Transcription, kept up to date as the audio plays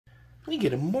We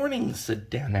get a morning sit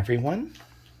down, everyone.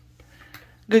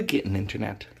 Good getting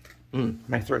internet.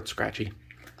 My throat's scratchy.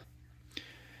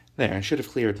 There, I should have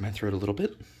cleared my throat a little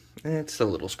bit. It's a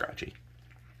little scratchy.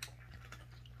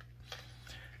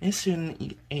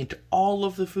 Isun ate all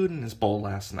of the food in his bowl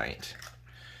last night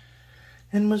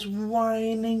and was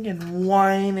whining and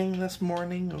whining this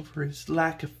morning over his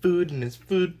lack of food in his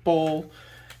food bowl,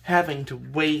 having to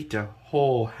wait a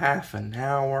whole half an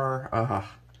hour.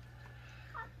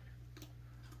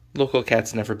 Local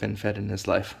cat's never been fed in his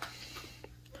life.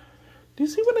 Do you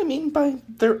see what I mean by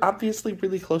they're obviously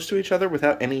really close to each other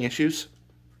without any issues?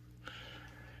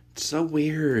 It's so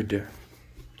weird.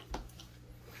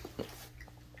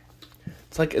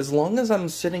 It's like, as long as I'm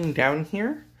sitting down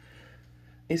here,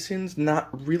 Isun's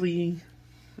not really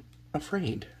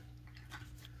afraid.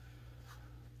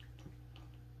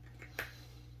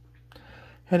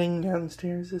 Heading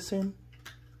downstairs, Isun?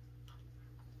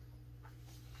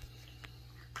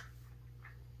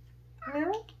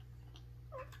 Meow?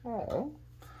 Oh,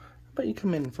 how about you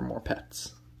come in for more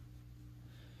pets?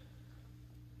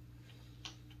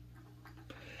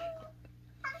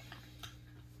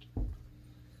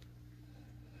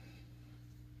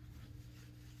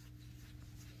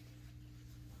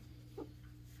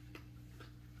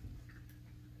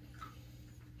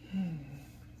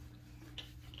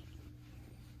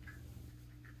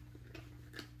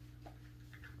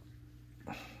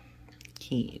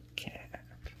 Kitty cat,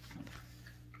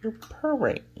 you're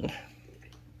purring.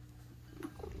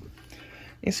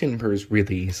 Isun purrs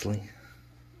really easily.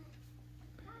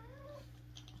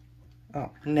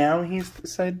 Oh, now he's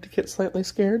decided to get slightly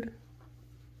scared?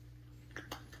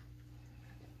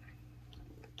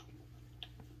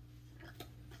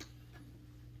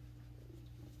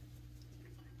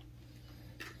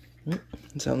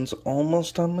 Sounds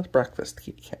almost done with breakfast,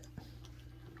 kitty cat.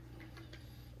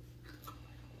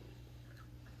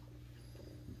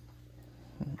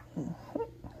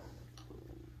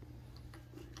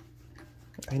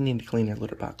 I need to clean your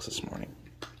litter box this morning.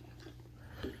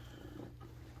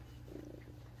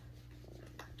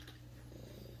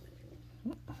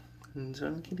 And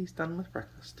Zone Kitty's done with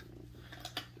breakfast.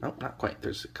 Oh, not quite.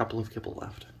 There's a couple of kibble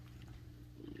left.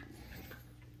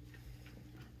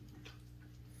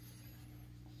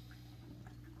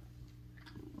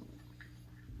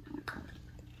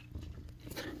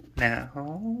 Now,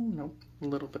 nope, a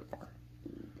little bit more.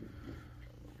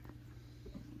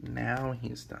 Now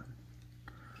he's done.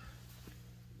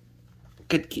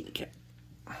 Good kitty cat.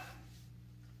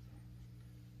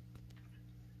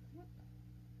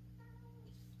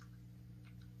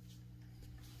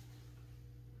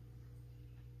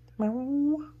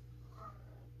 Meow.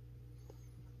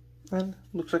 And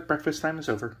looks like breakfast time is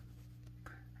over.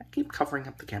 I keep covering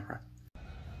up the camera.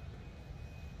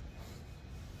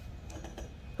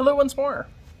 Hello once more.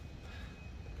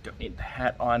 Don't need the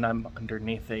hat on, I'm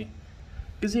underneath a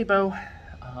gazebo.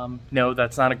 No,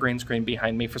 that's not a green screen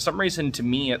behind me. For some reason, to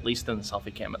me, at least in the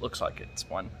selfie cam, it looks like it's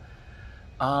one.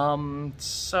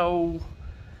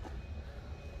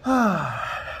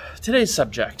 Today's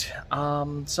subject.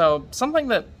 So something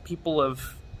that people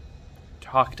have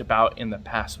talked about in the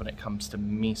past when it comes to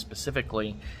me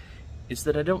specifically is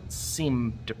that I don't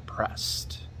seem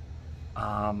depressed.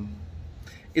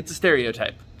 It's a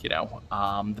stereotype, you know.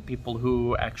 The people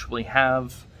who actually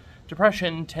have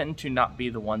depression tend to not be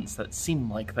the ones that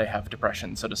seem like they have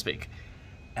depression, so to speak.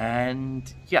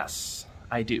 And yes,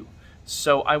 I do.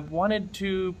 So I wanted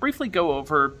to briefly go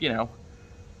over, you know,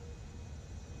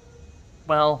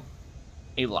 well,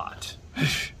 a lot.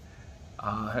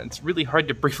 It's really hard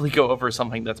to briefly go over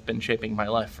something that's been shaping my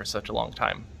life for such a long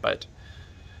time, but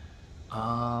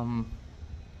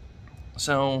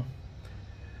so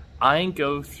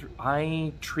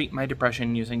I treat my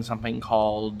depression using something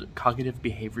called cognitive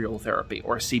behavioral therapy,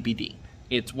 or CBT.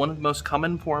 It's one of the most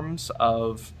common forms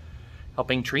of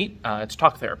helping treat. It's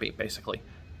talk therapy, basically.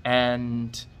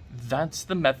 And that's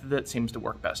the method that seems to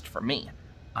work best for me.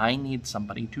 I need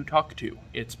somebody to talk to.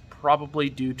 It's probably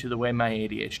due to the way my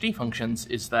ADHD functions,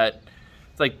 is that,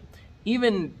 like,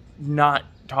 even not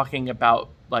talking about,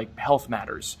 like, health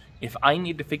matters, if I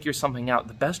need to figure something out,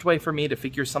 the best way for me to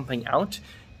figure something out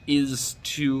is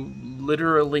to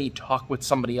literally talk with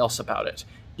somebody else about it,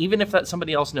 even if that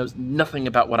somebody else knows nothing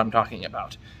about what I'm talking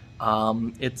about.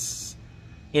 It's,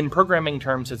 in programming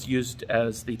terms, it's used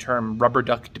as the term rubber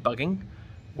duck debugging,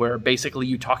 where basically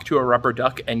you talk to a rubber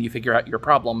duck and you figure out your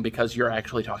problem because you're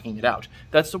actually talking it out.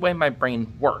 That's the way my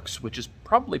brain works, which is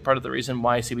probably part of the reason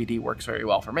why CBT works very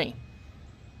well for me.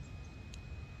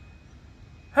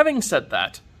 Having said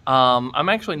that, I'm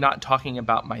actually not talking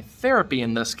about my therapy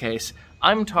in this case.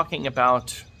 I'm talking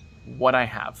about what I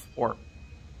have, or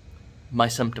my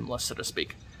symptom list, so to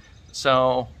speak.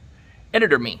 So,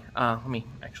 editor me. Let me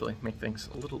actually make things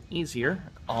a little easier.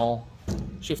 I'll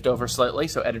shift over slightly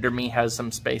so editor me has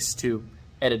some space to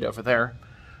edit over there.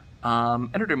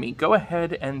 Editor me, go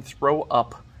ahead and throw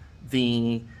up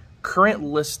the current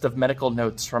list of medical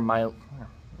notes from my... I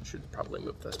should probably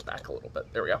move this back a little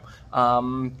bit. There we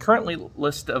go. Currently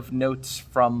list of notes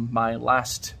from my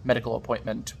last medical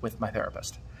appointment with my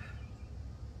therapist.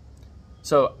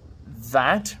 So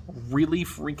that really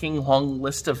freaking long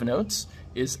list of notes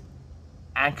is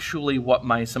actually what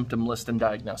my symptom list and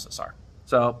diagnosis are.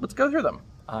 So let's go through them.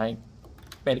 I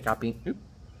made a copy. Oop.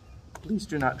 Please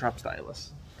do not drop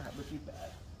stylus. That would be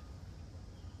bad.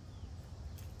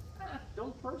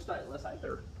 Don't throw stylus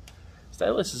either.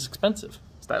 Stylus is expensive.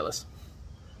 Stylus.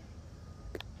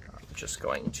 I'm just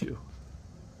going to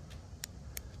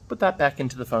put that back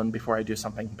into the phone before I do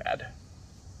something bad.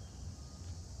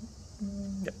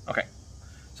 Yep, okay.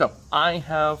 So I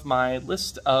have my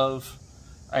list of,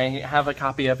 I have a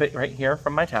copy of it right here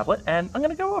from my tablet, and I'm going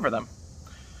to go over them.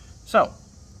 So,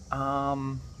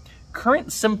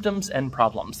 current symptoms and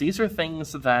problems. These are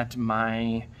things that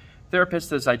my therapist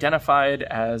has identified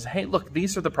as, hey, look,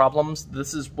 these are the problems.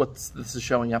 This is what this is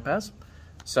showing up as.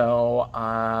 So,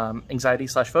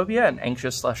 anxiety/phobia and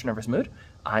anxious/nervous mood.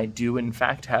 I do, in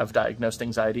fact, have diagnosed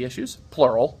anxiety issues,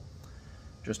 plural,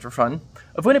 just for fun.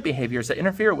 Avoidant behaviors that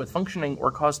interfere with functioning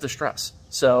or cause distress.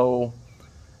 So,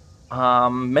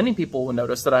 many people will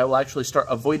notice that I will actually start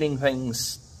avoiding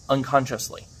things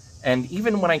unconsciously. And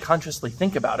even when I consciously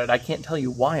think about it, I can't tell you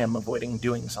why I'm avoiding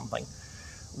doing something.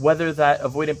 Whether that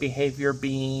avoidant behavior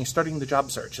be starting the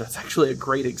job search, that's actually a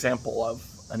great example of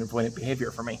an avoidant behavior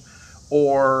for me.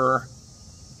 Or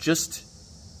just,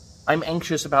 I'm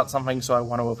anxious about something, so I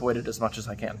want to avoid it as much as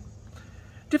I can.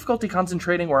 Difficulty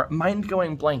concentrating or mind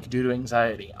going blank due to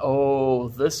anxiety. Oh,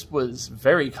 this was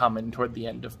very common toward the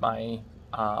end of my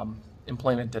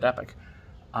employment at Epic.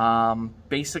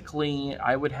 Basically,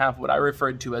 I would have what I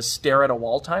referred to as stare at a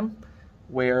wall time,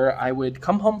 where I would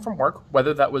come home from work,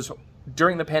 whether that was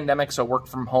during the pandemic, so work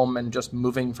from home and just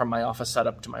moving from my office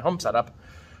setup to my home setup,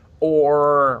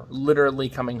 or literally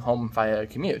coming home via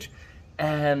commute.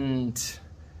 And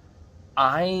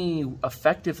I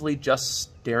effectively just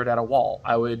stared at a wall.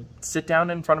 I would sit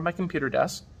down in front of my computer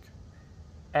desk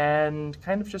and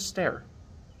kind of just stare.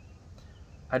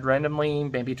 I'd randomly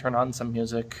maybe turn on some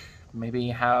music, maybe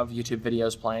have YouTube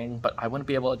videos playing, but I wouldn't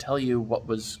be able to tell you what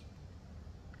was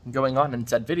going on in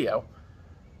said video.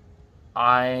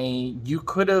 You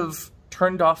could have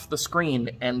turned off the screen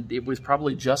and it was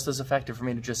probably just as effective for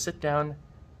me to just sit down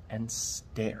and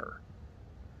stare.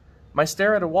 My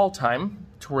stare at a wall time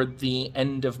toward the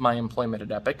end of my employment at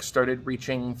Epic started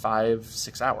reaching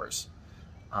 5-6 hours.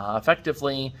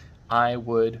 Effectively, I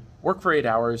would work for 8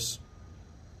 hours,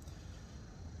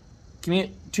 commute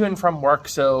to and from work,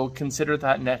 so consider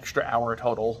that an extra hour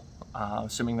total,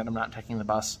 assuming that I'm not taking the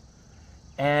bus,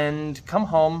 and come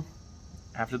home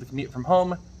after the commute from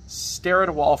home, stare at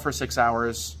a wall for 6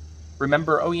 hours,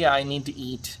 remember, oh yeah, I need to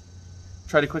eat,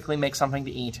 try to quickly make something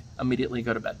to eat, immediately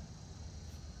go to bed.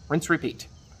 Rinse, repeat.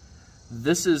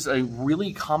 This is a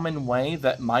really common way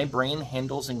that my brain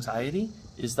handles anxiety,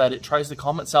 is that it tries to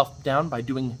calm itself down by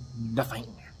doing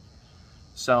nothing.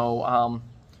 So,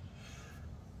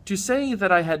 to say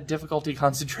that I had difficulty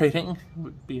concentrating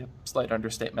would be a slight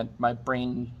understatement. My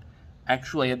brain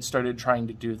actually had started trying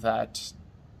to do that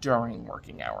during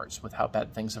working hours with how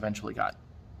bad things eventually got.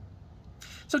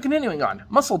 So continuing on,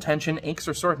 muscle tension, aches,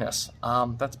 or soreness.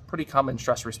 That's a pretty common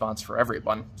stress response for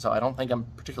everyone, so I don't think I'm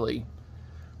particularly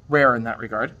rare in that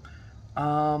regard.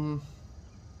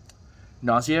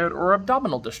 Nausea or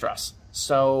abdominal distress.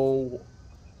 So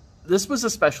this was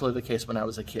especially the case when I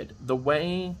was a kid. The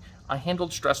way I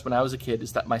handled stress when I was a kid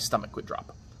is that my stomach would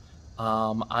drop.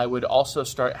 I would also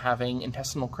start having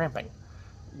intestinal cramping,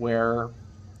 where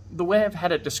the way I've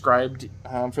had it described,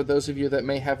 for those of you that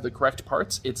may have the correct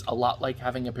parts, it's a lot like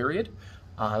having a period.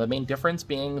 The main difference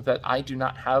being that I do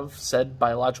not have said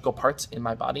biological parts in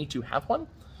my body to have one.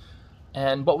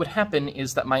 And what would happen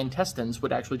is that my intestines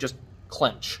would actually just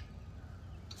clench.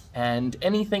 And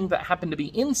anything that happened to be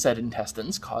in said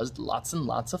intestines caused lots and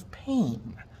lots of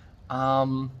pain.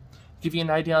 Give you an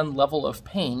idea on level of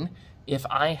pain, if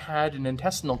I had an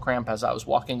intestinal cramp as I was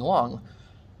walking along,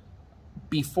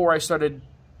 before I started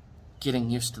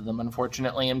getting used to them,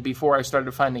 unfortunately, and before I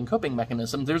started finding coping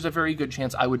mechanisms, there's a very good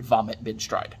chance I would vomit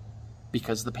mid-stride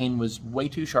because the pain was way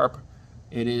too sharp.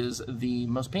 It is the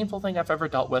most painful thing I've ever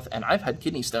dealt with, and I've had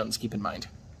kidney stones, keep in mind.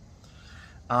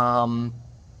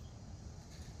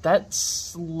 That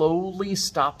slowly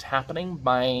stopped happening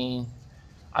by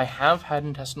I have had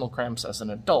intestinal cramps as an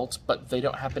adult, but they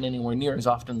don't happen anywhere near as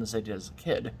often as they did as a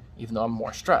kid, even though I'm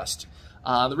more stressed.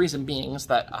 The reason being is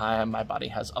that my body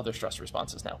has other stress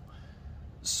responses now.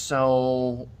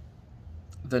 So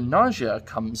the nausea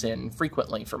comes in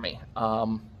frequently for me.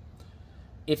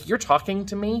 If you're talking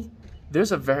to me,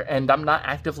 and I'm not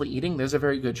actively eating, there's a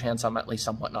very good chance I'm at least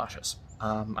somewhat nauseous.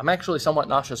 I'm actually somewhat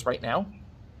nauseous right now,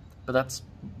 but that's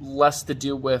less to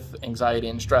do with anxiety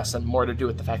and stress and more to do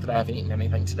with the fact that I haven't eaten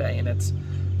anything today, and it's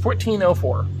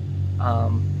 14:04.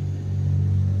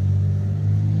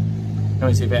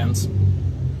 Noisy vans.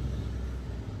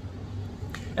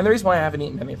 And the reason why I haven't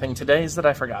eaten anything today is that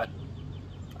I forgot.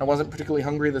 I wasn't particularly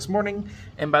hungry this morning,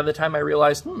 and by the time I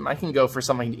realized, I can go for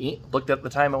something to eat, looked at the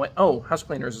time and went, oh, house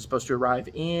cleaners are supposed to arrive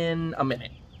in a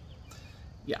minute.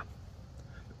 Yeah.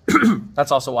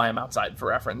 That's also why I'm outside, for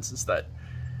reference, is that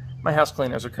my house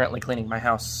cleaners are currently cleaning my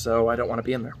house, so I don't want to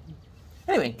be in there.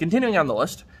 Anyway, continuing on the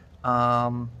list,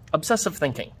 obsessive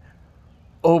thinking.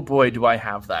 Oh boy, do I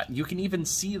have that. You can even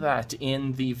see that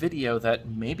in the video that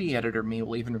maybe Editor Me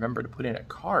will even remember to put in a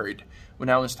card when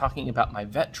I was talking about my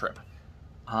vet trip.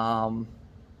 A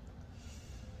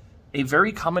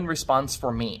very common response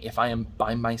for me if I am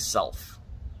by myself.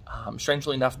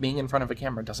 Strangely enough, being in front of a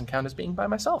camera doesn't count as being by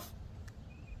myself.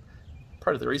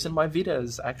 Part of the reason why VEDA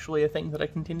is actually a thing that I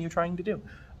continue trying to do.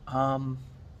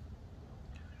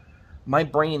 My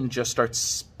brain just starts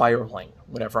spiraling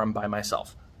whenever I'm by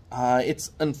myself.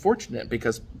 It's unfortunate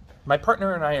because my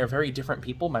partner and I are very different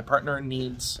people. My partner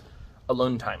needs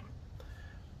alone time.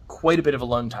 Quite a bit of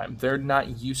alone time. They're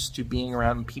not used to being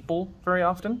around people very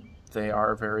often. They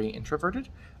are very introverted.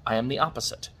 I am the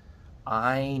opposite.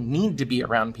 I need to be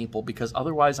around people because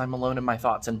otherwise I'm alone in my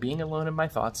thoughts, and being alone in my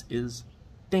thoughts is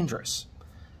dangerous.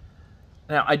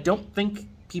 Now, I don't think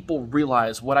people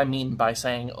realize what I mean by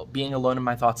saying being alone in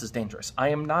my thoughts is dangerous. I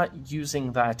am not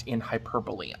using that in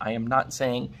hyperbole. I am not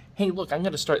saying, hey, look, I'm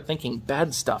going to start thinking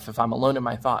bad stuff if I'm alone in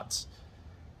my thoughts.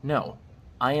 No,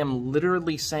 I am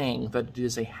literally saying that it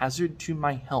is a hazard to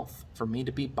my health for me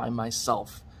to be by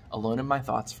myself, alone in my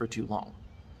thoughts for too long.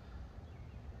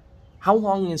 How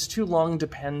long is too long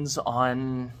depends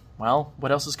on, well,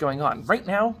 what else is going on. Right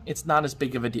now, it's not as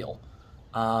big of a deal.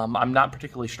 I'm not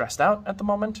particularly stressed out at the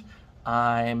moment.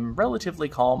 I'm relatively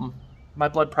calm. My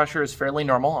blood pressure is fairly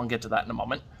normal. I'll get to that in a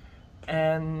moment.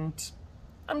 And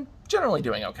I'm generally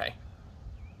doing okay.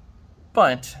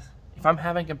 But if I'm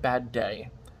having a bad day,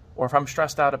 or if I'm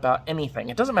stressed out about anything,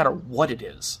 it doesn't matter what it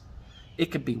is.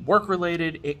 It could be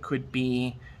work-related. It could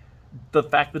be the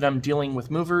fact that I'm dealing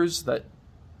with movers that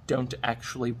don't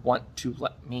actually want to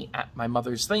let me at my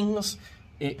mother's things.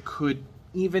 It could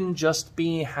even just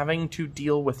be having to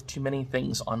deal with too many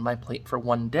things on my plate for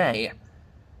one day.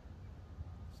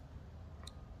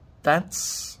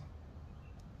 That's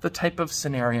the type of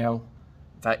scenario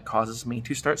that causes me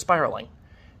to start spiraling.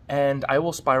 And I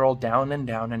will spiral down and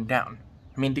down and down.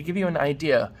 I mean, to give you an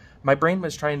idea, my brain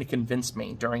was trying to convince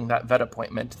me during that vet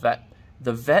appointment that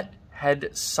the vet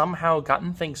had somehow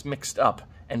gotten things mixed up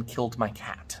and killed my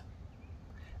cat.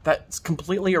 That's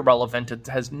completely irrelevant. It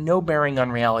has no bearing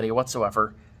on reality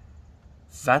whatsoever.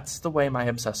 That's the way my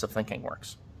obsessive thinking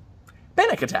works.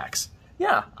 Panic attacks.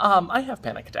 Yeah, I have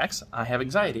panic attacks. I have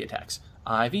anxiety attacks.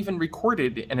 I've even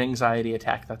recorded an anxiety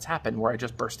attack that's happened where I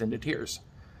just burst into tears.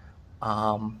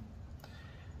 For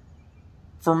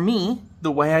me,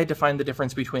 the way I define the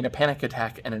difference between a panic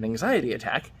attack and an anxiety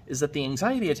attack is that the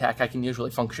anxiety attack I can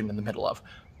usually function in the middle of.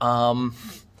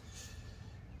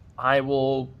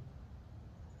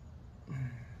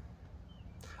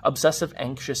 Obsessive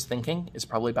anxious thinking is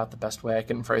probably about the best way I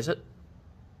can phrase it.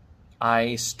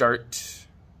 I start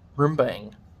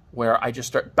Roombaing, where I just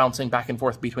start bouncing back and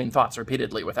forth between thoughts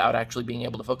repeatedly without actually being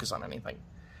able to focus on anything.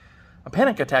 A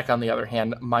panic attack, on the other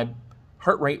hand, my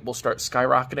heart rate will start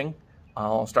skyrocketing.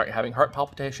 I'll start having heart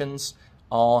palpitations.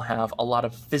 I'll have a lot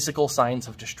of physical signs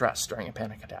of distress during a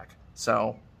panic attack.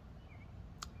 So,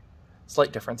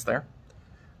 slight difference there.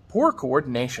 Poor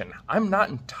coordination. I'm not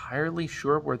entirely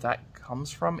sure where that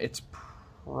comes from. It's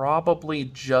probably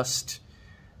just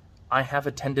I have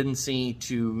a tendency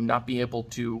to not be able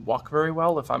to walk very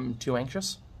well if I'm too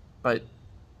anxious, but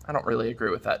I don't really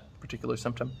agree with that particular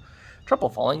symptom. Trouble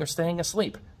falling or staying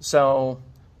asleep. So,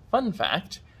 fun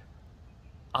fact,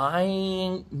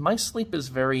 my sleep is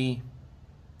very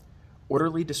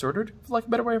orderly disordered, for lack of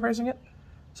a better way of phrasing it.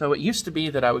 So it used to be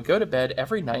that I would go to bed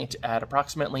every night at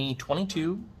approximately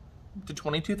 22 to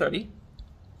 22:30,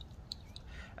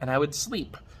 and I would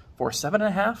sleep for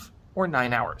 7.5 or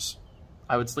 9 hours.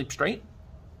 I would sleep straight.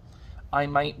 I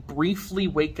might briefly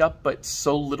wake up, but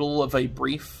so little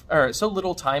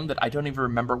time that I don't even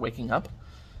remember waking up.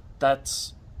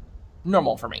 That's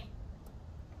normal for me.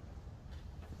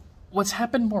 What's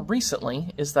happened more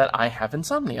recently is that I have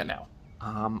insomnia now.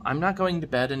 I'm not going to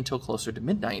bed until closer to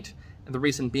midnight, and the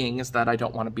reason being is that I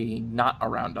don't want to be not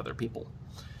around other people.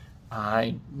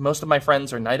 Most of my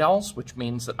friends are night owls, which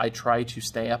means that I try to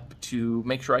stay up to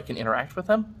make sure I can interact with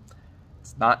them.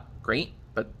 It's not great,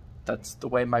 but that's the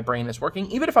way my brain is working.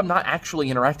 Even if I'm not actually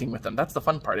interacting with them, that's the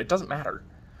fun part. It doesn't matter.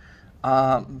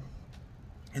 And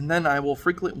then I will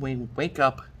frequently wake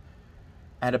up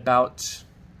at about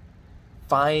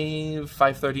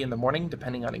 5:30 in the morning,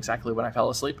 depending on exactly when I fell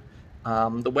asleep.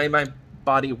 The way my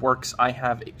body works, I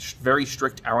have very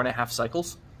strict hour-and-a-half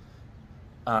cycles.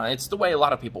 It's the way a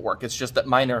lot of people work. It's just that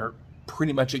mine are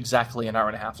pretty much exactly an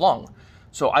hour-and-a-half long.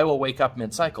 So I will wake up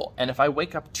mid-cycle. And if I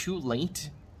wake up too late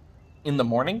in the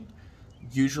morning,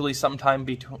 usually sometime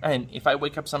between... And if I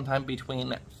wake up sometime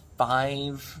between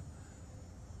 5...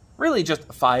 Really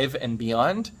just 5 and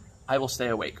beyond, I will stay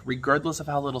awake, regardless of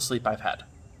how little sleep I've had.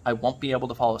 I won't be able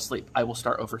to fall asleep. I will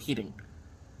start overheating.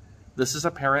 This is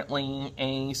apparently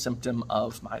a symptom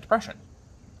of my depression,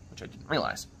 which I didn't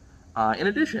realize. In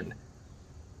addition,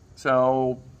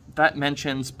 so that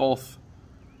mentions both...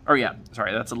 Oh yeah,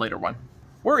 sorry, that's a later one.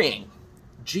 Worrying.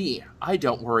 Gee, I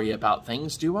don't worry about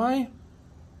things, do I?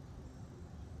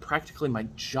 Practically my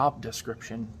job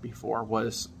description before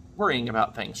was worrying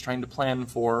about things, trying to plan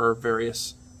for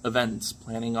various events,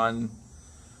 planning on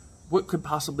what could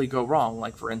possibly go wrong,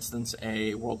 like, for instance,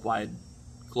 a worldwide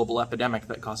global epidemic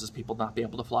that causes people not be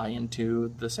able to fly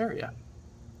into this area.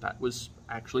 That was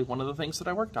actually one of the things that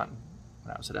I worked on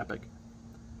when I was at Epic.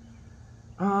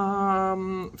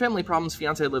 Family problems,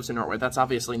 fiance lives in Norway. That's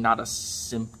obviously not a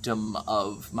symptom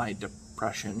of my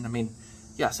depression. I mean,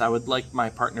 yes, I would like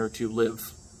my partner to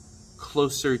live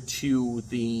closer to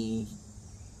the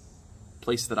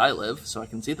place that I live so I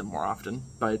can see them more often,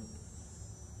 but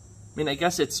I mean, I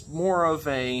guess it's more of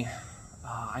a,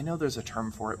 I know there's a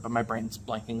term for it, but my brain's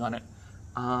blanking on it.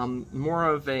 More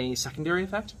of a secondary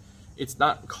effect. It's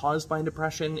not caused by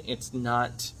depression, it's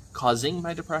not causing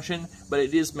my depression, but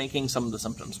it is making some of the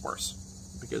symptoms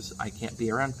worse, because I can't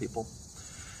be around people.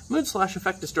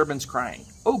 Mood/affect disturbance crying.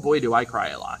 Oh boy, do I cry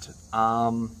a lot.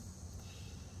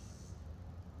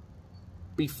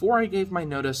 Before I gave my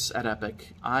notice at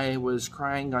Epic, I was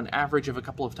crying on average of a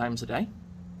couple of times a day.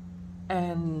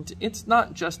 And it's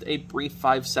not just a brief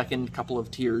 5-second couple of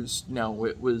tears. No,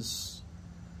 it was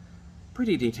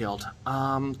pretty detailed.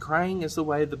 Crying is the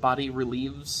way the body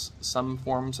relieves some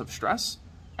forms of stress,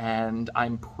 and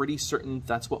I'm pretty certain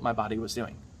that's what my body was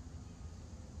doing.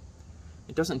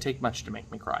 It doesn't take much to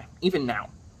make me cry, even now,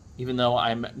 even though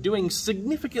I'm doing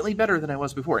significantly better than I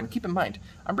was before. And keep in mind,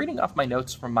 I'm reading off my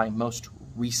notes from my most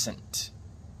recent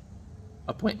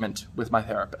appointment with my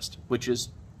therapist, which is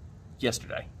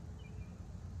yesterday.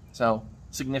 So,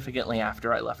 significantly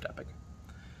after I left Epic.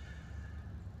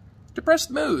 Depressed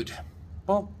mood.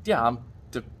 Well, yeah, I'm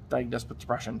diagnosed with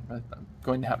depression. I'm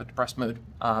going to have a depressed mood.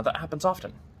 That happens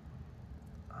often.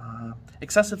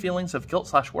 Excessive feelings of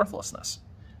guilt/worthlessness.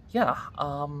 Yeah,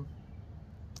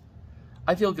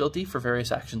 I feel guilty for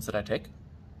various actions that I take,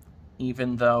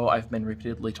 even though I've been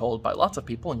repeatedly told by lots of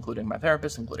people, including my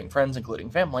therapist, including friends,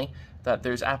 including family, that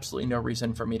there's absolutely no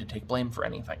reason for me to take blame for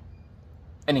anything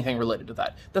related to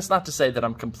that. That's not to say that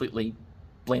I'm completely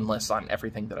blameless on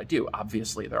everything that I do.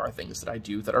 Obviously, there are things that I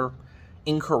do that are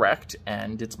incorrect,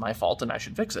 and it's my fault, and I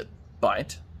should fix it.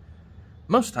 But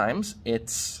most times,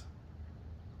 it's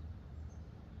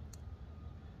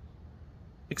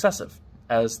excessive,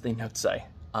 as the notes say.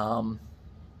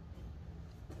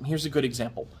 Here's a good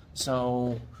example.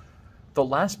 So, the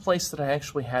last place that I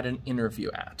actually had an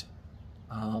interview at,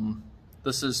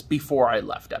 this is before I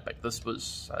left Epic. This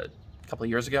was a couple of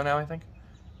years ago now, I think.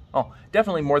 Oh,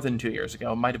 definitely more than 2 years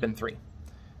ago. Might have been 3.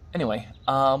 Anyway,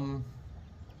 I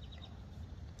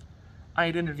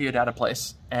had interviewed at a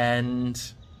place, and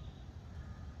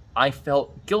I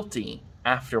felt guilty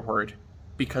afterward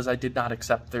because I did not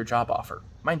accept their job offer.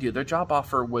 Mind you, their job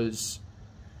offer was,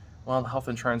 well, health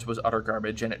insurance was utter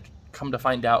garbage, and it come to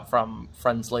find out from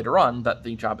friends later on that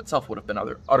the job itself would have been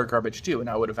utter garbage too, and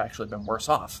I would have actually been worse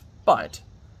off. But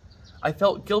I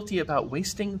felt guilty about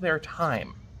wasting their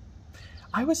time.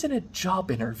 I was in a job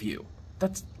interview.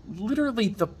 That's literally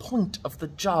the point of the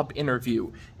job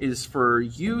interview, is for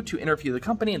you to interview the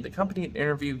company and the company to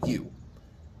interview you.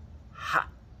 Ha!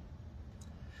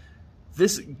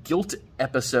 This guilt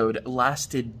episode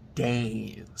lasted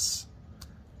days.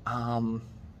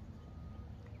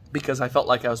 Because I felt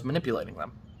like I was manipulating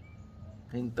them.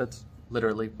 I mean, that's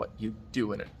literally what you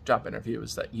do in a job interview,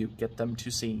 is that you get them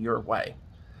to see your way.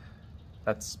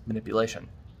 That's manipulation.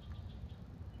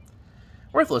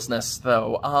 Worthlessness,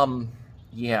 though,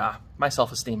 yeah, my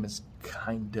self-esteem is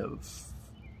kind of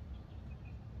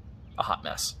a hot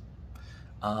mess.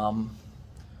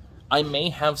 I may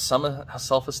have some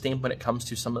self-esteem when it comes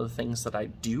to some of the things that I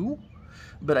do,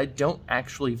 but I don't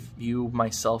actually view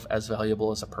myself as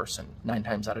valuable as a person, 9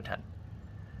 times out of 10.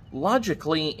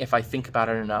 Logically, if I think about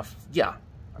it enough, yeah.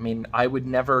 I mean, I would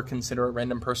never consider a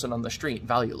random person on the street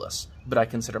valueless, but I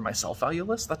consider myself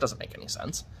valueless? That doesn't make any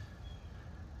sense.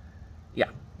 Yeah,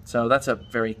 so that's a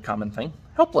very common thing.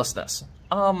 Helplessness.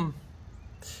 Have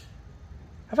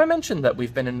I mentioned that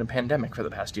we've been in a pandemic for the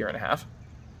past year and a half?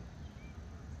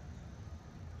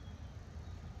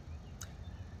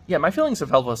 Yeah, my feelings of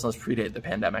helplessness predate the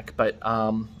pandemic, but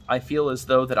I feel as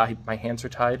though that my hands are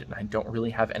tied and I don't really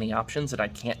have any options and I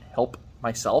can't help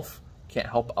myself, can't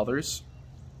help others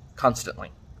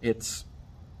constantly. And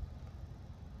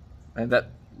that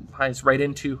ties right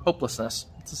into hopelessness.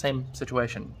 It's the same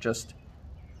situation, just,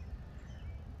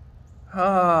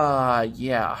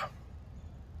 yeah.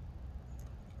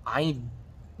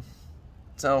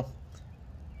 So,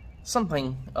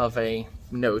 something of a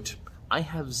note, I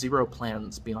have 0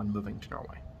 plans beyond moving to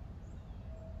Norway.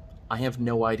 I have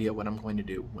no idea what I'm going to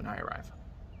do when I arrive.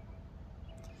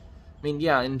 I mean,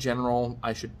 yeah, in general,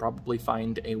 I should probably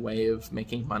find a way of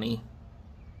making money.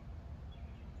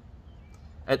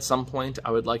 At some point,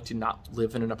 I would like to not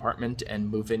live in an apartment and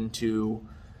move into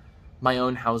my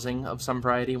own housing of some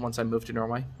variety once I move to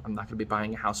Norway. I'm not going to be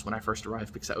buying a house when I first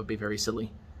arrive because that would be very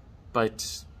silly.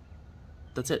 But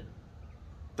that's it.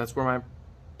 That's where my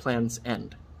plans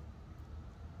end.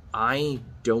 I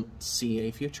don't see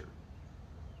a future.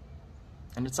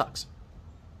 And it sucks.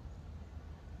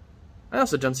 I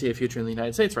also don't see a future in the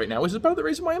United States right now, which is part of the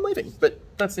reason why I'm leaving, but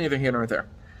that's neither here nor there.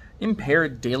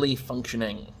 Impaired daily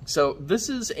functioning. So this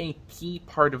is a key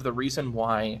part of the reason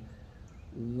why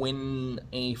when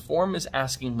a form is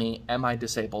asking me, am I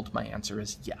disabled, my answer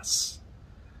is yes.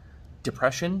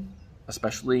 Depression,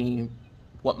 especially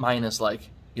what mine is like,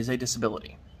 is a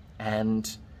disability.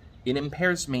 And it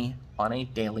impairs me on a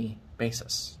daily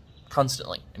basis.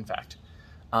 Constantly, in fact.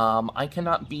 I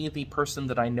cannot be the person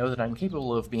that I know that I'm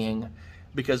capable of being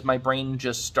because my brain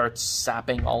just starts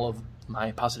sapping all of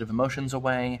my positive emotions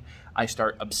away. I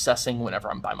start obsessing whenever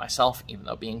I'm by myself, even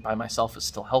though being by myself is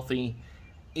still healthy.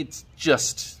 It's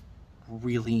just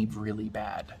really, really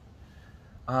bad.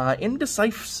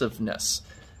 Indecisiveness.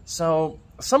 So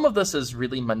some of this is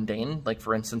really mundane. Like,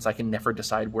 for instance, I can never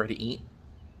decide where to eat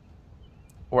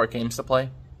or what games to play.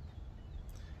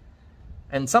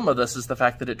 And some of this is the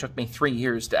fact that it took me 3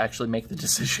 years to actually make the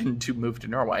decision to move to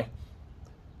Norway,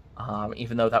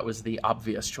 even though that was the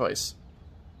obvious choice.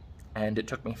 And it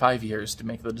took me 5 years to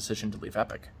make the decision to leave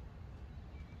Epic.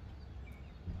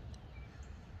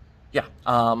 Yeah,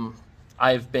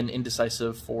 I've been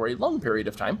indecisive for a long period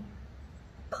of time.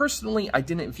 Personally, I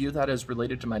didn't view that as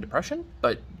related to my depression,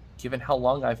 but given how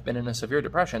long I've been in a severe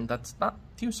depression, that's not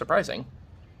too surprising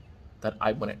that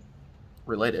I wouldn't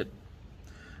relate it.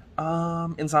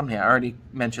 Insomnia, I already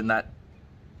mentioned that.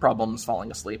 Problems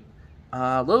falling asleep.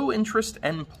 Low interest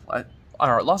and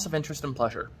loss of interest and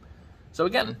pleasure. So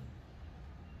again,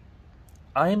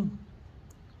 I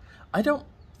don't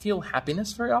feel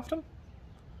happiness very often.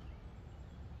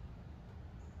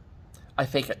 I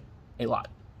fake it a lot.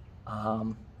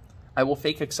 I will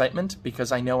fake excitement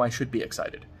because I know I should be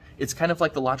excited. It's kind of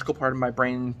like the logical part of my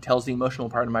brain tells the emotional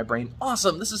part of my brain,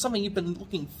 awesome, this is something you've been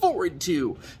looking forward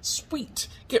to. Sweet,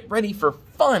 get ready for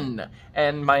fun.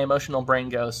 And my emotional brain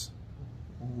goes,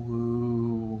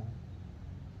 woo.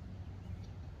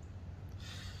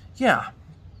 Yeah,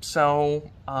 so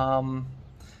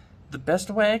the best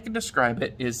way I can describe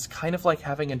it is kind of like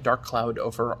having a dark cloud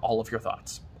over all of your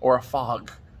thoughts, or a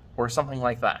fog, or something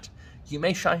like that. You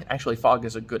may shine, actually fog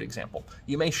is a good example.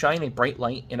 You may shine a bright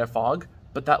light in a fog,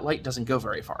 but that light doesn't go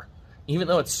very far. Even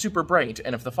though it's super bright,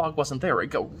 and if the fog wasn't there,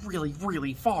 it'd go really,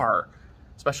 really far.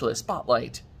 Especially a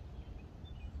spotlight.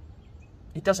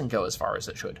 It doesn't go as far as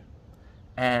it should.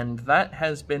 And that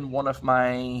has been one of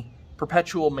my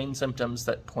perpetual main symptoms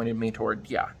that pointed me toward,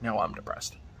 yeah, now I'm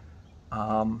depressed.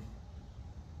 Low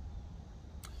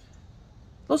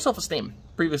self-esteem,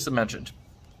 previously mentioned.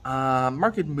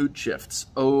 Marked mood shifts.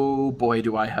 Oh boy,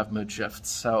 do I have mood shifts.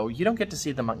 So you don't get to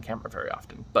see them on camera very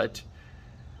often, but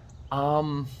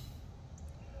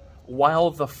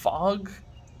while the fog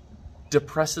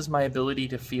depresses my ability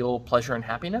to feel pleasure and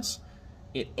happiness,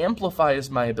 it amplifies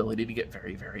my ability to get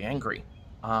very, very angry.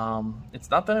 It's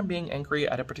not that I'm being angry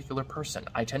at a particular person.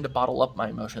 I tend to bottle up my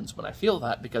emotions when I feel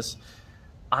that because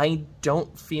I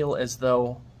don't feel as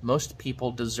though most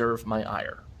people deserve my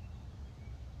ire.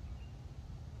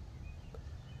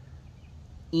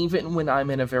 even when I'm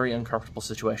in a very uncomfortable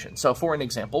situation. So for an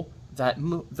example,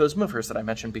 those movers that I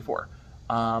mentioned before,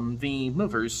 the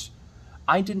movers,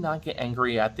 I did not get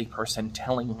angry at the person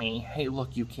telling me, hey,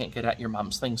 look, you can't get at your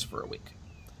mom's things for a week.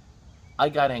 I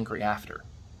got angry after.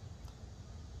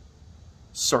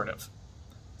 Sort of.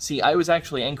 See, I was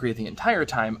actually angry the entire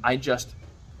time. I just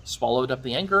swallowed up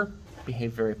the anger,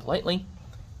 behaved very politely,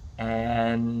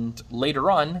 and later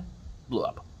on, blew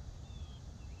up.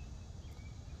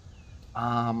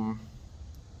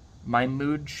 My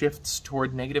mood shifts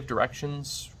toward negative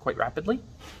directions quite rapidly,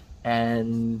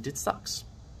 and it sucks,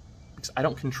 because I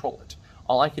don't control it.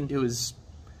 All I can do is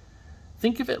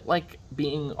think of it like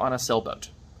being on a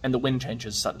sailboat, and the wind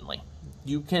changes suddenly.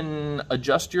 You can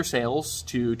adjust your sails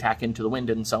to tack into the wind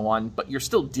and so on, but you're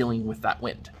still dealing with that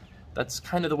wind. That's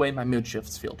kind of the way my mood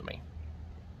shifts feel to me.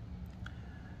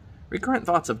 Recurrent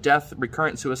thoughts of death,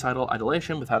 recurrent suicidal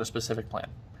ideation without a specific plan.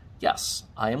 Yes,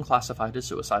 I am classified as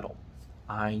suicidal.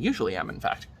 I usually am, in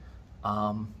fact.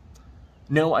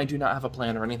 No, I do not have a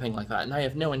plan or anything like that, and I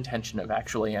have no intention of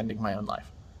actually ending my own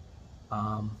life.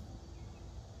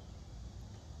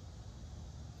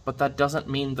 But that doesn't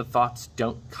mean the thoughts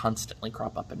don't constantly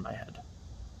crop up in my head.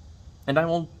 And I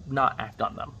will not act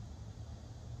on them.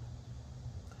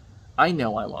 I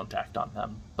know I won't act on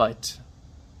them, but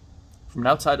from an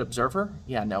outside observer,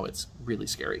 yeah, no, it's really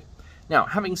scary. Now,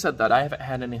 having said that, I haven't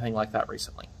had anything like that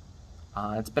recently.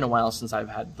 It's been a while since I've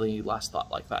had the last thought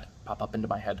like that pop up into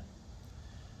my head.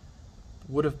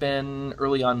 Would have been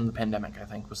early on in the pandemic, I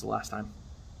think, was the last time.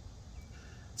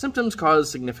 Symptoms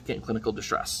cause significant clinical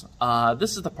distress.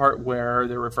 This is the part where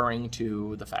they're referring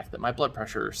to the fact that my blood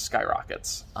pressure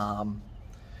skyrockets.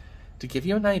 To give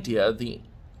you an idea,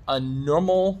 a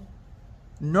normal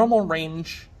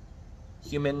range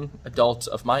human adults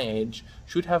of my age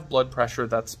should have blood pressure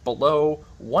that's below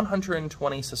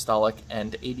 120 systolic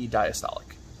and 80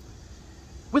 diastolic.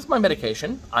 With my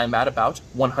medication, I'm at about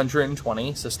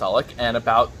 120 systolic and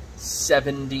about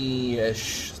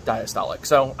 70-ish diastolic,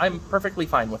 so I'm perfectly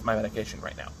fine with my medication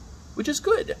right now, which is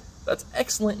good. That's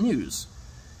excellent news.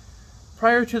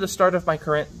 Prior to the start of my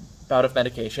current bout of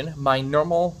medication, my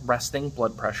normal resting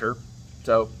blood pressure,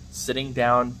 so sitting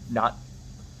down, not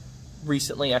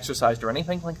recently exercised or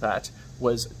anything like that,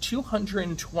 was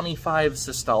 225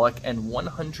 systolic and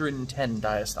 110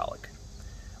 diastolic.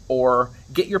 Or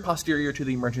get your posterior to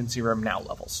the emergency room now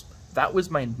levels. That was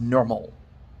my normal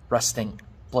resting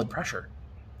blood pressure.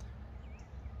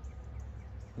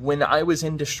 When I was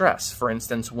in distress, for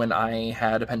instance, when I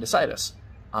had appendicitis,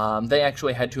 they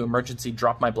actually had to emergency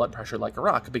drop my blood pressure like a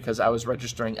rock because I was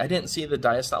registering. I didn't see the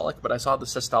diastolic, but I saw the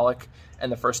systolic,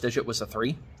 and the first digit was a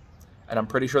 3. And I'm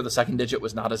pretty sure the second digit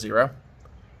was not a 0.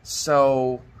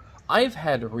 So I've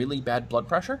had really bad blood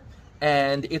pressure,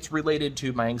 and it's related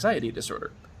to my anxiety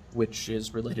disorder, which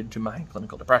is related to my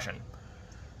clinical depression.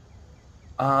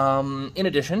 In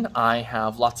addition, I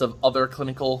have lots of other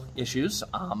clinical issues.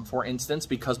 For instance,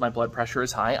 because my blood pressure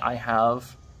is high, I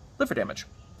have liver damage.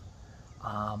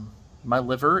 My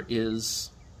liver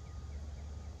is,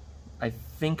 I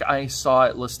think I saw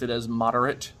it listed as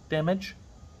moderate damage.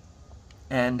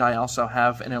 And I also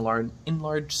have an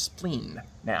enlarged spleen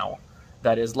now.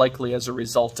 That is likely as a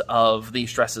result of the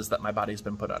stresses that my body's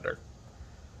been put under.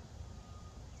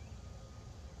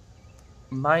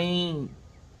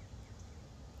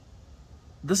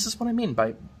 This is what I mean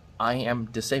by I am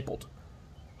disabled.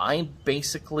 I'm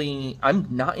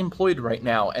not employed right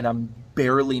now, and I'm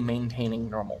barely maintaining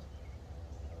normal.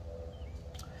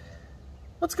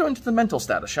 Let's go into the mental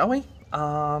status, shall we?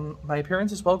 My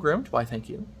appearance is well groomed. Why, thank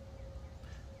you.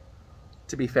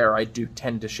 To be fair, I do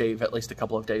tend to shave at least a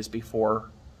couple of days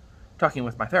before talking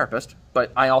with my therapist, but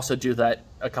I also do that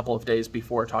a couple of days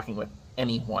before talking with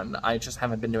anyone. I just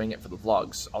haven't been doing it for the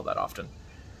vlogs all that often,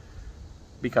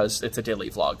 because it's a daily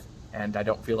vlog, and I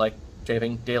don't feel like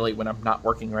shaving daily when I'm not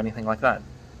working or anything like that.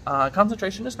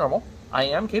 Concentration is normal. I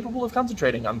am capable of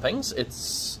concentrating on things.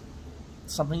 It's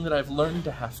something that I've learned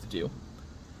to have to do.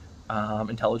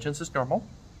 Intelligence is normal.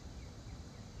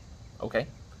 Okay.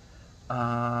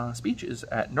 Speech is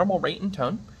at normal rate and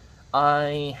tone.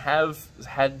 I have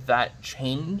had that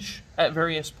change at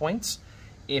various points.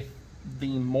 If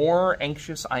the more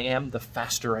anxious I am, the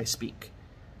faster I speak.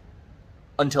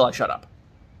 Until I shut up.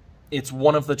 It's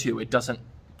one of the two. It doesn't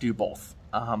do both.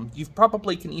 You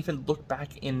probably can even look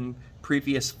back in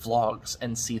previous vlogs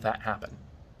and see that happen.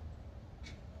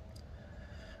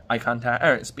 Eye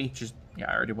contact, speech is,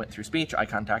 yeah, I already went through speech. Eye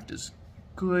contact is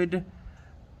good.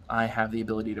 I have the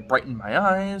ability to brighten my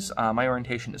eyes. My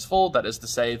orientation is full. That is to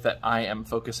say that I am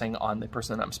focusing on the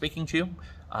person that I'm speaking to.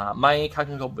 My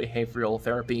cognitive behavioral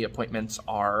therapy appointments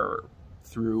are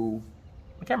through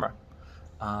a camera.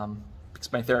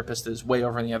 Because my therapist is way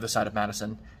over on the other side of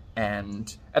Madison,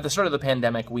 and at the start of the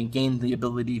pandemic, we gained the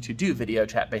ability to do video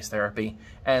chat-based therapy,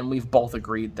 and we've both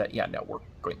agreed that, yeah, no, we're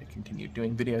going to continue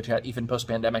doing video chat even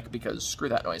post-pandemic because screw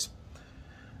that noise.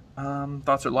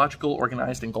 Thoughts are logical,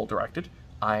 organized, and goal-directed.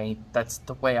 That's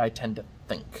the way I tend to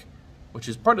think, which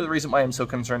is part of the reason why I'm so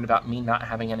concerned about me not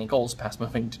having any goals past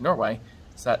moving to Norway,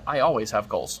 is that I always have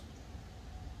goals.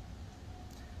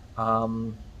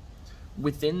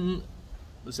 Within,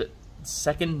 was it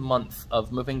second month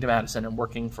of moving to Madison and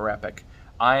working for Epic,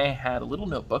 I had a little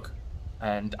notebook,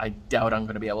 and I doubt I'm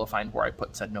going to be able to find where I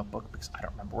put said notebook because I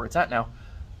don't remember where it's at now,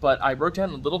 but I wrote down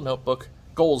in a little notebook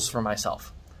goals for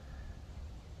myself.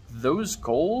 Those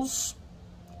goals,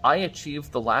 I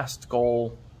achieved the last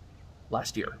goal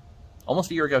last year. Almost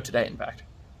a year ago today, in fact.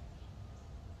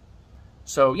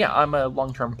 So yeah, I'm a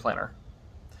long-term planner.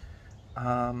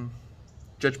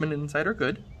 Judgment and insight are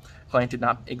good. Client did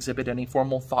not exhibit any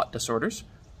formal thought disorders.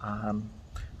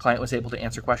 Client was able to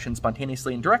answer questions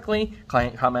spontaneously and directly.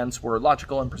 Client comments were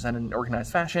logical and presented in an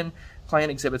organized fashion. Client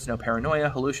exhibits no paranoia,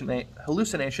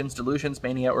 hallucinations, delusions,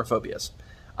 mania, or phobias.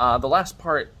 The last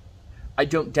part, I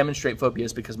don't demonstrate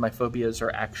phobias because my phobias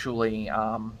are actually...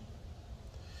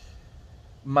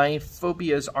 my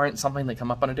phobias aren't something that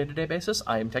come up on a day-to-day basis.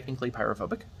 I am technically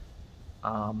pyrophobic.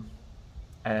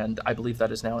 And I believe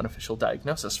that is now an official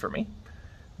diagnosis for me.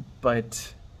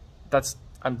 But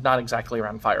I'm not exactly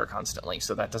around fire constantly,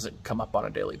 so that doesn't come up on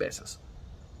a daily basis.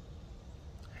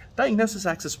 Diagnosis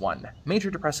axis 1,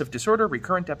 major depressive disorder,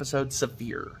 recurrent episode,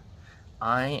 severe.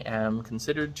 I am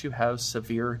considered to have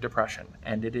severe depression,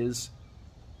 and it is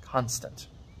constant.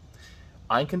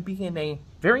 I can be in a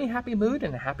very happy mood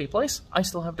and a happy place, I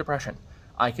still have depression.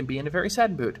 I can be in a very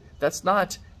sad mood. That's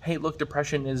not, hey, look,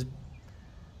 depression is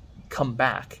come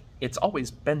back. It's always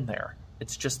been there.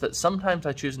 It's just that sometimes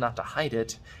I choose not to hide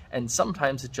it, and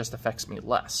sometimes it just affects me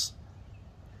less.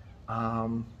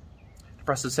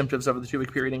 Depressive symptoms over the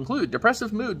 2-week period include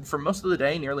depressive mood for most of the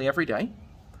day, nearly every day.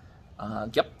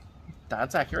 Yep,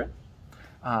 that's accurate.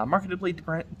 Markedly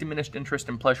diminished interest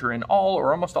and pleasure in all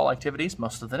or almost all activities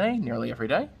most of the day, nearly every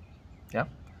day. Yeah.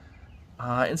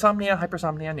 Insomnia,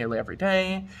 hypersomnia, nearly every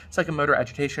day. Psychomotor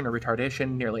agitation or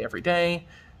retardation, nearly every day.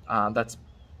 That's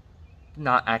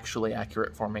not actually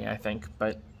accurate for me, I think,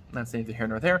 but that's neither here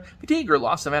nor there. Fatigue or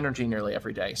loss of energy nearly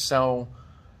every day. So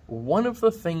one of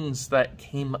the things that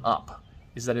came up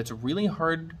is that it's really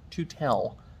hard to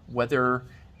tell whether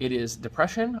it is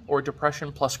depression or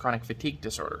depression plus chronic fatigue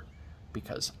disorder,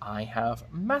 because I have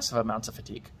massive amounts of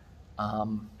fatigue. I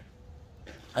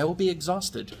will be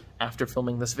exhausted after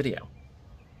filming this video.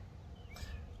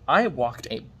 I walked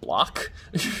a block.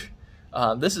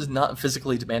 This is not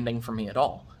physically demanding for me at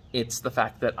all. It's the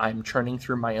fact that I'm churning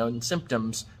through my own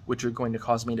symptoms, which are going to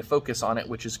cause me to focus on it,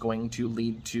 which is going to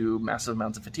lead to massive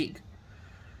amounts of fatigue.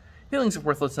 Feelings of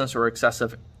worthlessness or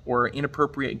excessive or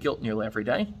inappropriate guilt nearly every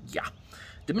day. Yeah.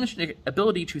 Diminished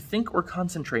ability to think or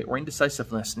concentrate or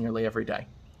indecisiveness nearly every day.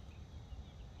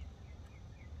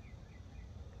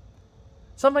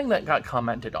 Something that got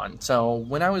commented on. So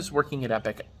when I was working at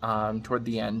Epic toward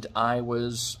the end, I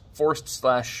was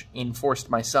forced/enforced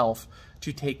myself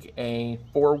to take a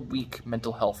 4-week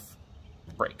mental health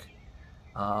break.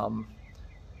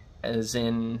 As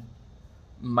in,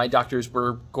 my doctors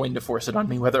were going to force it on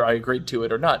me whether I agreed to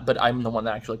it or not, but I'm the one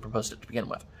that actually proposed it to begin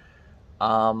with.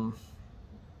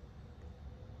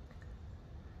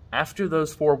 After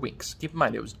those 4 weeks, keep in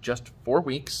mind it was just 4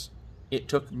 weeks, it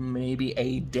took maybe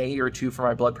a day or two for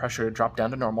my blood pressure to drop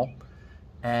down to normal.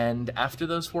 And after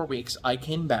those 4 weeks, I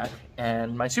came back,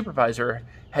 and my supervisor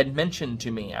had mentioned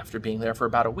to me after being there for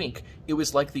about a week, it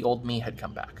was like the old me had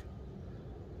come back.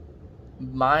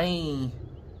 My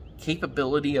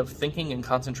capability of thinking and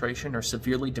concentration are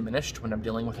severely diminished when I'm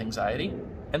dealing with anxiety.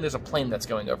 And there's a plane that's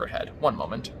going overhead. One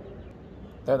moment.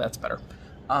 There, that's better.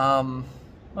 What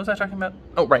was I talking about?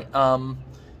 Oh, right.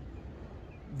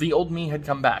 The old me had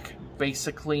come back.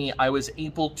 Basically, I was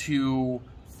able to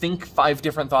think 5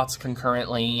 different thoughts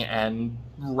concurrently and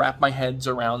wrap my head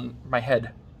around my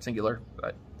head, singular,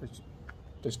 but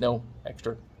there's no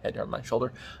extra head on my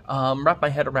shoulder, wrap my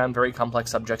head around very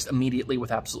complex subjects immediately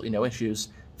with absolutely no issues.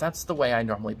 That's the way I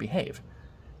normally behave.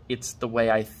 It's the way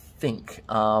I think.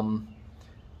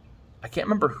 I can't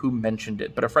remember who mentioned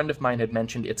it, but a friend of mine had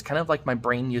mentioned it's kind of like my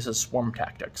brain uses swarm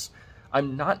tactics.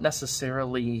 I'm not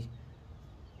necessarily...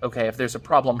 okay, if there's a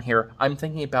problem here, I'm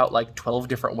thinking about like 12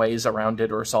 different ways around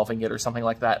it or solving it or something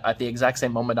like that at the exact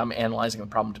same moment I'm analyzing the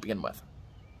problem to begin with.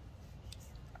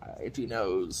 Itchy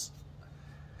nose.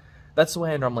 That's the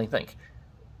way I normally think.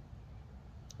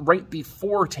 Right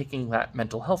before taking that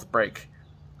mental health break,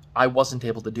 I wasn't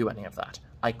able to do any of that.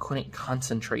 I couldn't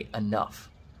concentrate enough.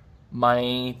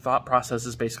 My thought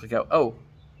processes basically go, oh,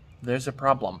 there's a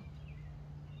problem.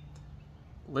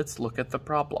 Let's look at the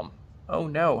problem. Oh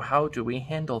no, how do we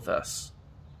handle this?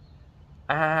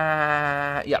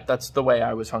 Yeah, that's the way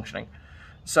I was functioning.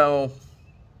 So,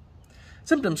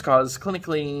 symptoms cause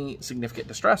clinically significant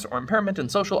distress or impairment in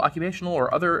social, occupational,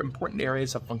 or other important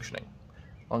areas of functioning.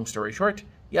 Long story short,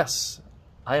 yes,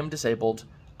 I am disabled.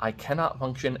 I cannot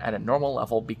function at a normal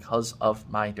level because of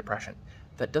my depression.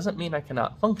 That doesn't mean I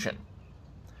cannot function.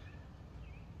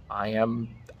 I am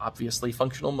obviously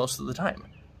functional most of the time.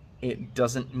 It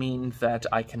doesn't mean that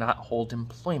I cannot hold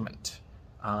employment,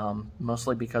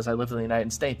 mostly because I live in the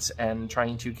United States and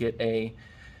trying to get a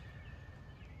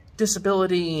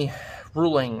disability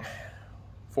ruling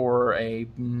for a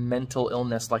mental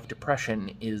illness like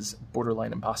depression is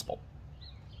borderline impossible.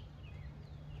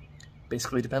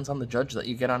 Basically depends on the judge that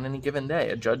you get on any given day.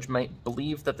 A judge might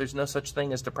believe that there's no such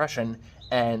thing as depression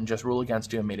and just rule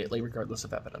against you immediately, regardless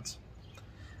of evidence.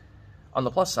 On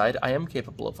the plus side, I am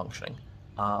capable of functioning.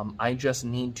 I just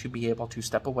need to be able to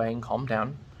step away and calm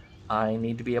down. I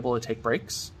need to be able to take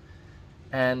breaks.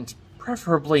 And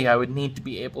preferably, I would need to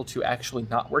be able to actually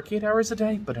not work 8 hours a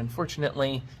day, but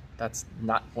unfortunately, that's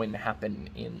not going to happen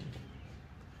in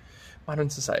modern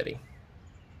society.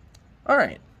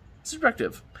 Alright,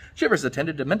 subjective. Shivers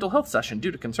attended a mental health session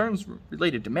due to concerns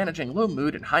related to managing low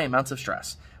mood and high amounts of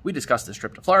stress. We discussed his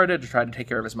trip to Florida to try to take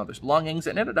care of his mother's belongings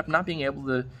and ended up not being able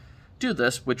to do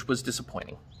this, which was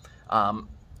disappointing.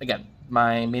 Again,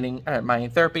 my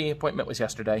therapy appointment was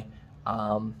yesterday.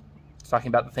 Talking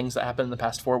about the things that happened in the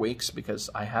past 4 weeks, because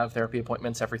I have therapy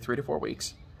appointments every 3 to 4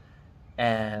 weeks.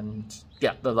 And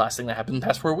yeah, the last thing that happened in the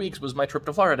past 4 weeks was my trip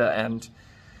to Florida and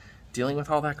dealing with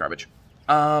all that garbage.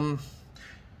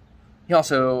 He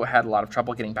also had a lot of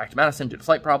trouble getting back to Madison due to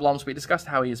flight problems. We discussed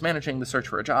how he is managing the search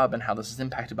for a job and how this is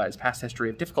impacted by his past history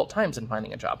of difficult times in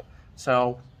finding a job.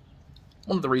 So,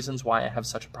 one of the reasons why I have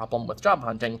such a problem with job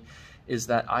hunting is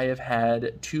that I have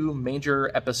had 2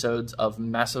 major episodes of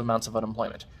massive amounts of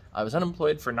unemployment. I was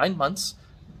unemployed for 9 months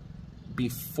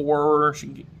before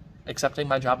accepting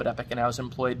my job at Epic, and I was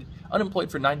unemployed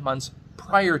for 9 months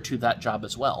prior to that job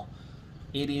as well.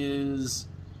 It is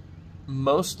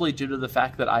mostly due to the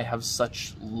fact that I have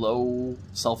such low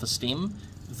self-esteem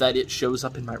that it shows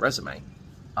up in my resume.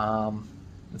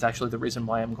 It's actually the reason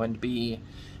why I'm going to be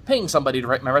paying somebody to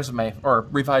write my resume or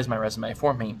revise my resume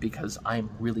for me, because I'm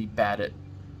really bad at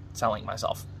selling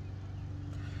myself.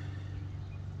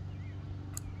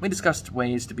 We discussed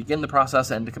ways to begin the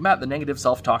process and to combat the negative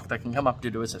self-talk that can come up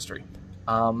due to his history.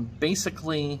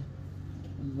 Basically,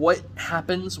 what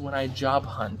happens when I job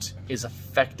hunt is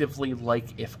effectively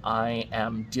like if I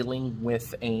am dealing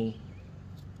with a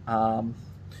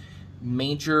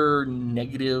major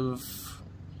negative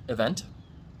event.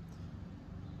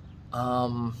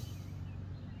 My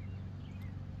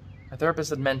therapist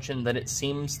had mentioned that it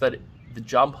seems that the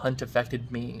job hunt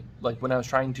affected me, like when I was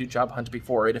trying to job hunt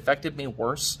before, it affected me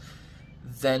worse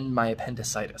than my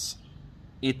appendicitis.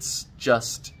 It's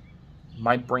just,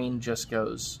 my brain just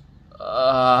goes,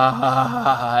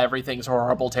 everything's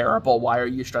horrible, terrible, why are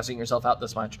you stressing yourself out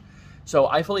this much? So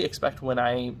I fully expect when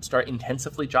I start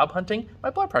intensively job hunting, my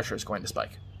blood pressure is going to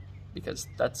spike, because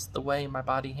that's the way my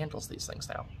body handles these things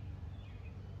now.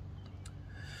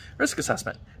 Risk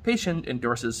assessment. Patient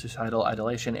endorses suicidal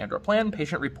ideation and/or plan.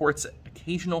 Patient reports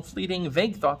occasional fleeting,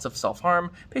 vague thoughts of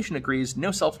self-harm. Patient agrees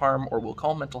no self-harm or will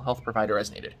call mental health provider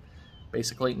as needed.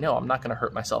 Basically, no, I'm not going to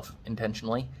hurt myself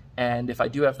intentionally. And if I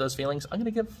do have those feelings, I'm going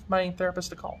to give my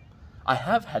therapist a call. I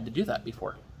have had to do that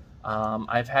before.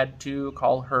 I've had to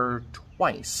call her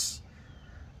twice.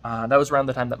 That was around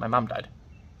the time that my mom died.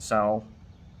 So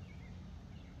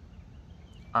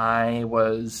I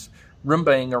was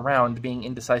Roombaing around, being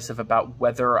indecisive about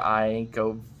whether I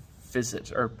go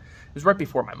visit, or it was right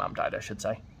before my mom died, I should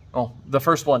say. Oh, the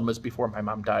first one was before my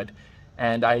mom died,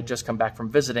 and I had just come back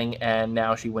from visiting, and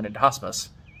now she went into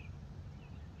hospice.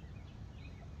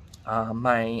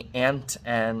 My aunt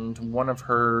and one of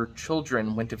her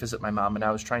children went to visit my mom, and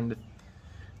I was trying to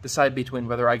decide between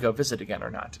whether I go visit again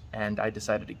or not, and I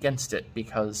decided against it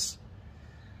because,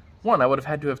 one, I would have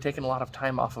had to have taken a lot of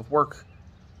time off of work,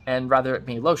 and rather it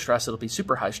be low stress, it'll be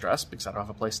super high stress because I don't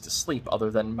have a place to sleep other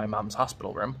than my mom's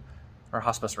hospital room, or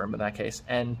hospice room in that case.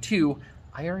 And 2,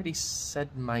 I already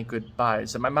said my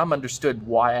goodbyes, and my mom understood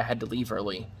why I had to leave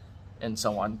early and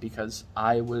so on, because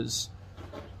I was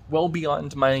well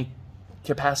beyond my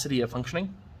capacity of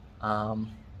functioning. I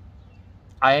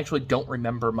actually don't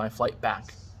remember my flight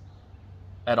back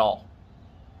at all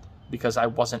because I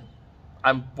wasn't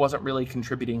really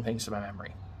contributing things to my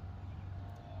memory.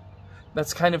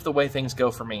 That's kind of the way things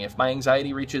go for me. If my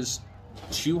anxiety reaches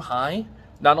too high,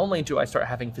 not only do I start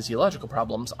having physiological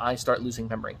problems, I start losing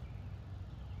memory.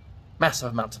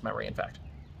 Massive amounts of memory, in fact.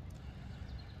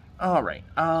 All right.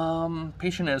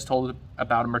 Patient is told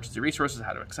about emergency resources,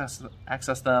 how to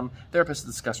access them. Therapist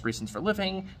discussed reasons for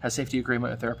living. Has safety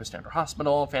agreement with therapist and/or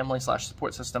hospital.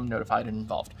 Family/support system notified and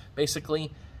involved.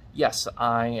 Basically, yes,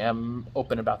 I am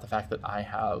open about the fact that I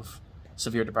have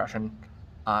severe depression.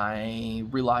 I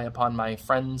rely upon my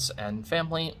friends and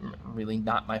family. Really,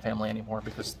 not my family anymore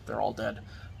because they're all dead.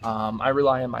 I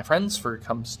rely on my friends when it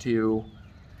comes to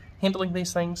handling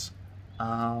these things,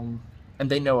 and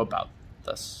they know about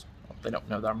this. They don't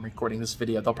know that I'm recording this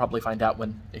video. They'll probably find out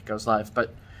when it goes live,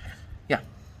 but yeah.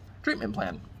 Treatment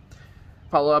plan.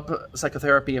 Follow-up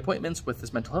psychotherapy appointments with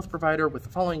this mental health provider with the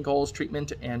following goals,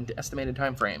 treatment, and estimated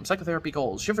time frame. Psychotherapy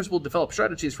goals. Shivers will develop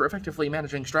strategies for effectively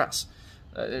managing stress.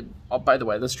 By the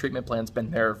way, this treatment plan's been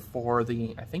there for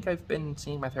I think I've been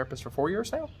seeing my therapist for 4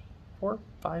 years now? 4,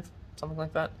 5, something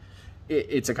like that.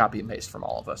 It's a copy and paste from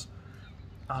all of this.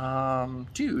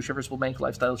 2, Shivers will make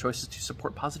lifestyle choices to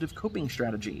support positive coping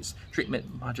strategies,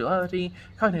 treatment modularity,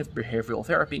 cognitive behavioral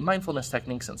therapy, mindfulness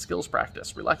techniques and skills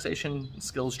practice, relaxation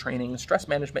skills training, stress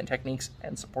management techniques,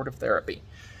 and supportive therapy.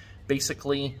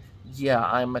 Basically, yeah,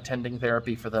 I'm attending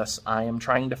therapy for this. I am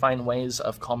trying to find ways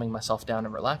of calming myself down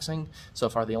and relaxing. So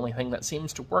far, the only thing that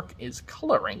seems to work is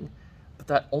coloring, but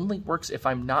that only works if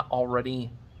I'm not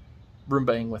already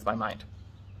Roombaing with my mind.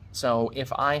 So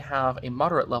if I have a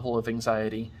moderate level of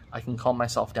anxiety, I can calm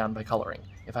myself down by coloring.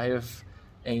 If I have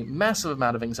a massive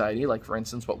amount of anxiety, like for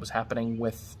instance what was happening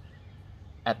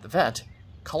at the vet,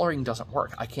 coloring doesn't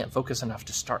work. I can't focus enough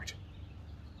to start.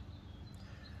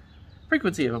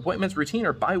 Frequency of appointments, routine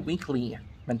or bi-weekly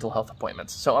mental health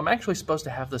appointments. So I'm actually supposed to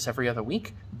have this every other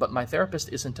week, but my therapist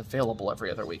isn't available every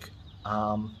other week.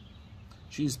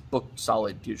 She's booked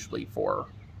solid usually for...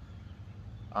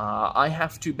 I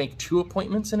have to make 2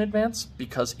 appointments in advance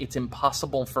because it's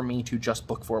impossible for me to just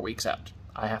book 4 weeks out.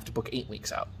 I have to book 8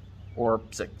 weeks out, or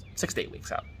 6 to 8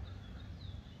 weeks out.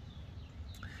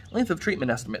 Length of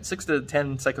treatment estimate, 6 to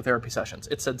 10 psychotherapy sessions.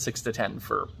 It said 6 to 10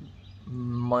 for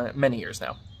many years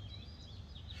now.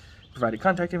 Provided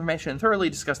contact information and thoroughly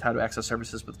discussed how to access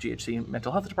services with GHC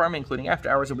Mental Health Department, including after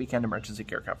hours and weekend emergency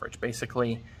care coverage.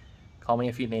 Basically, call me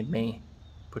if you need me,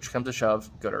 push comes to shove,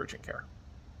 go to urgent care.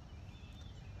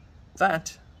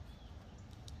 That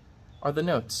are the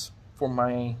notes for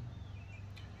my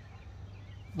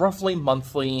roughly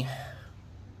monthly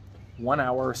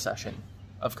 1-hour session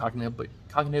of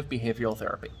cognitive behavioral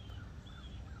therapy.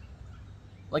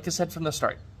 Like I said from the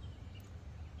start,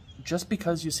 just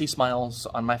because you see smiles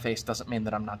on my face doesn't mean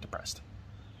that I'm not depressed.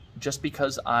 Just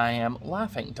because I am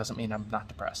laughing doesn't mean I'm not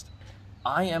depressed.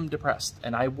 I am depressed,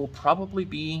 and I will probably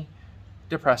be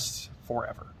depressed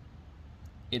forever.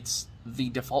 It's the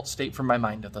default state for my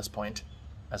mind at this point,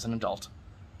 as an adult.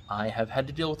 I have had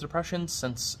to deal with depression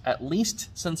at least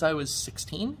since I was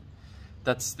 16.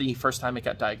 That's the first time it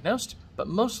got diagnosed, but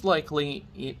most likely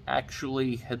it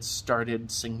actually had started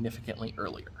significantly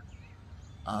earlier.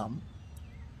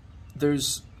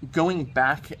 There's going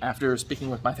back, after speaking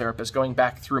with my therapist, going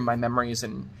back through my memories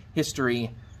and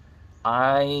history,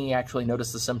 I actually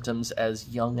noticed the symptoms as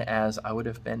young as I would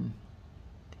have been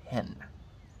 10.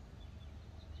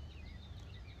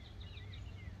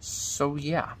 So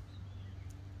yeah,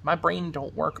 my brain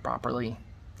don't work properly,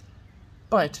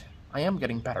 but I am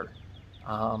getting better.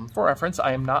 For reference,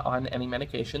 I am not on any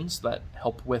medications that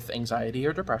help with anxiety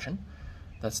or depression.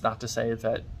 That's not to say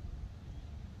that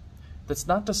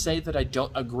I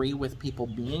don't agree with people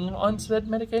being on said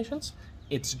medications.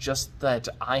 It's just that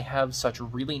I have such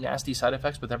really nasty side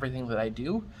effects with everything that I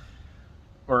do,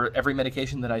 or every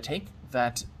medication that I take,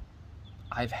 that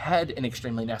I've had an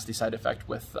extremely nasty side effect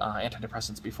with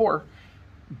antidepressants before.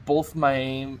 Both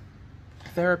my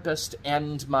therapist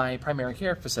and my primary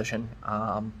care physician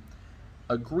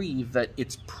agree that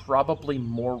it's probably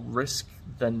more risk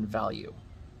than value.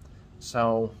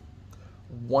 So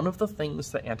one of the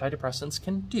things that antidepressants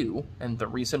can do, and the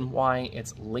reason why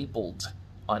it's labeled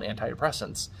on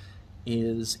antidepressants,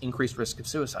 is increased risk of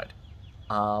suicide.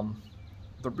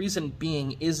 The reason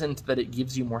being isn't that it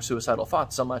gives you more suicidal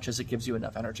thoughts so much as it gives you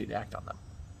enough energy to act on them.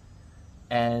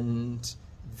 And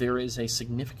there is a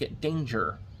significant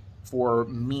danger for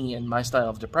me and my style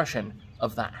of depression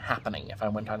of that happening if I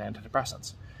went on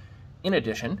antidepressants. In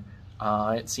addition,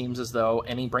 it seems as though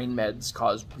any brain meds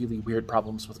cause really weird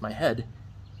problems with my head,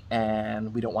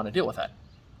 and we don't want to deal with that.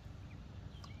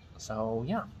 So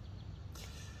yeah.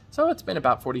 So it's been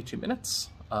about 42 minutes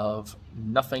of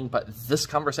nothing but this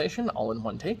conversation all in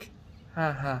one take.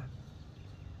 Haha.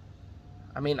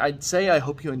 I mean, I'd say I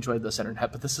hope you enjoyed this,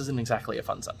 Internet, but this isn't exactly a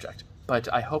fun subject.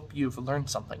 But I hope you've learned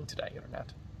something today,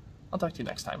 Internet. I'll talk to you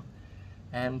next time.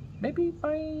 And maybe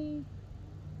my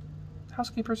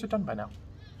housekeepers are done by now.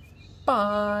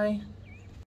 Bye!